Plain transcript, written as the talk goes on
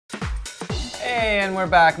Hey, and we're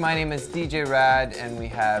back. My name is DJ Rad, and we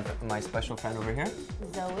have my special friend over here.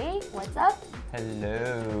 Zoe, what's up?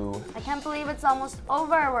 Hello. I can't believe it's almost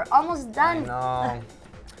over. We're almost done. I know.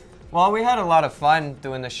 Well, we had a lot of fun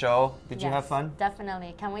doing the show. Did you have fun?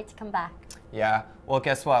 Definitely. Can't wait to come back. Yeah. Well,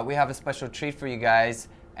 guess what? We have a special treat for you guys,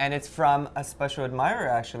 and it's from a special admirer,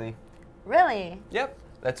 actually. Really? Yep.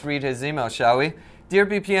 Let's read his email, shall we? Dear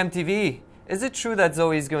BPM TV, is it true that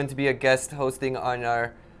Zoe is going to be a guest hosting on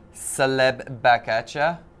our Celeb Back At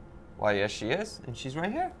Ya? Why, yes, she is, and she's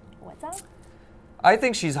right here. What's up? I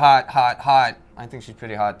think she's hot, hot, hot. I think she's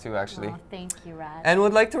pretty hot too, actually. Oh, thank you, Rad. And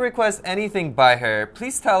would like to request anything by her.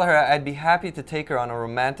 Please tell her I'd be happy to take her on a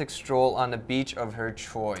romantic stroll on the beach of her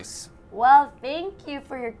choice. Well, thank you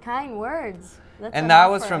for your kind words. And that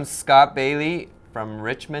was from Scott Bailey from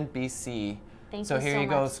Richmond, BC. Thank you so here you much.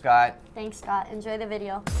 go, Scott. Thanks, Scott. Enjoy the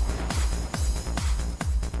video.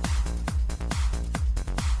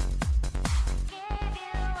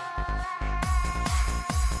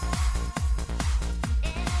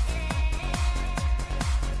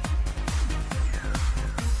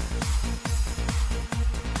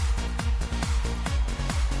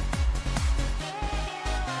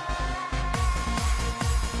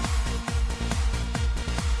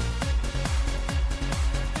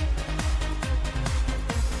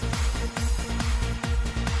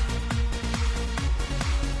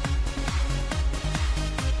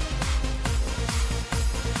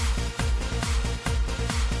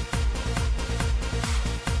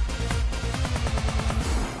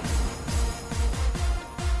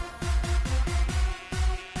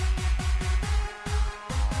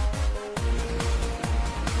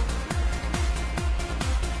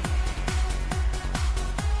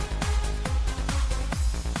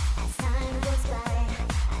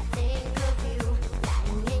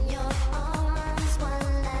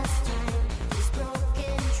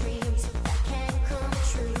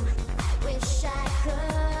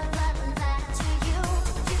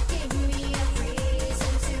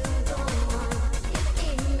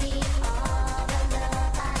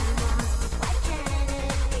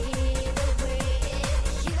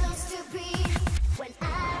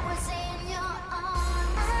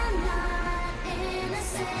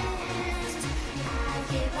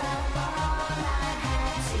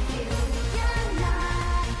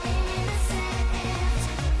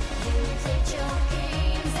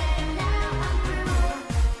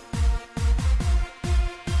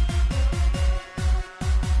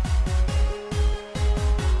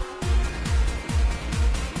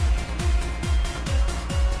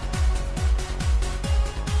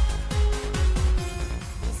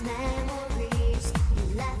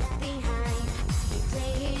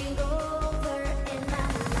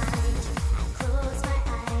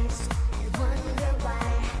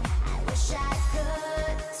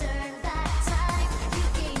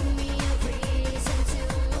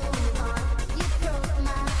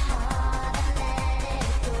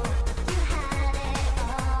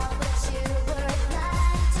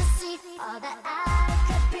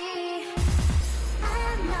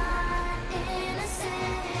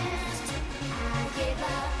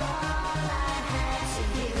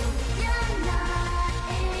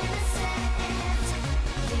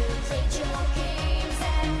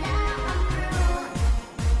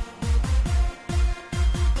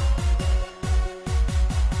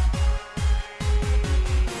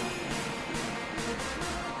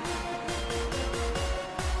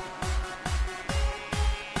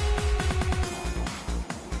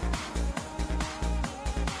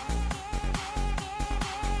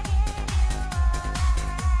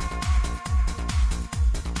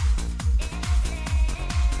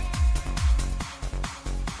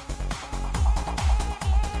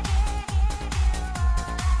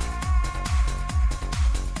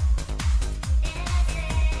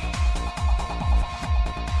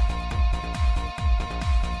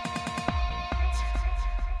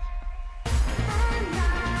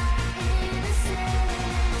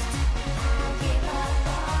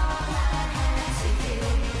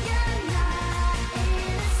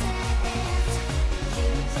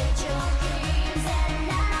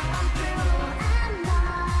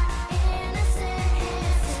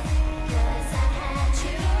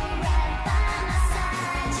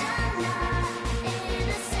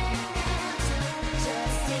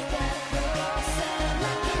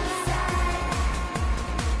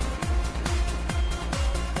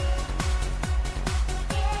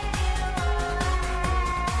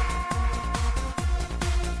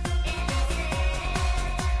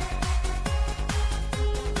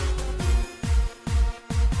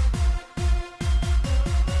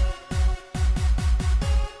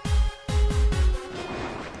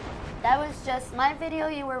 That was just my video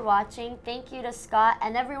you were watching. Thank you to Scott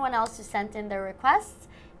and everyone else who sent in their requests.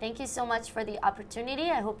 Thank you so much for the opportunity.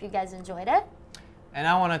 I hope you guys enjoyed it. And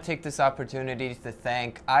I want to take this opportunity to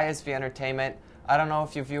thank ISV Entertainment. I don't know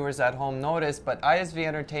if you viewers at home noticed, but ISV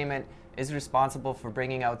Entertainment is responsible for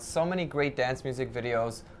bringing out so many great dance music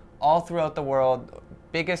videos all throughout the world.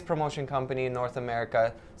 Biggest promotion company in North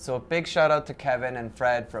America. So a big shout out to Kevin and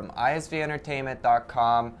Fred from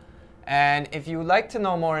isventertainment.com. And if you would like to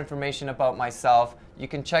know more information about myself, you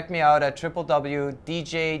can check me out at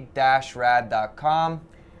www.dj-rad.com.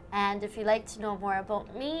 And if you'd like to know more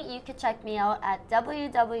about me, you can check me out at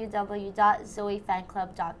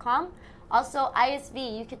www.zoefanclub.com. Also,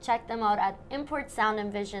 ISV, you can check them out at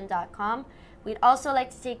importsoundandvision.com. We'd also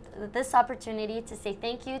like to take this opportunity to say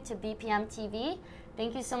thank you to BPM TV.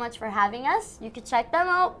 Thank you so much for having us. You can check them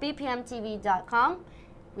out, bpmtv.com.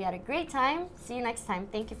 We had a great time. See you next time.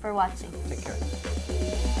 Thank you for watching. Take care.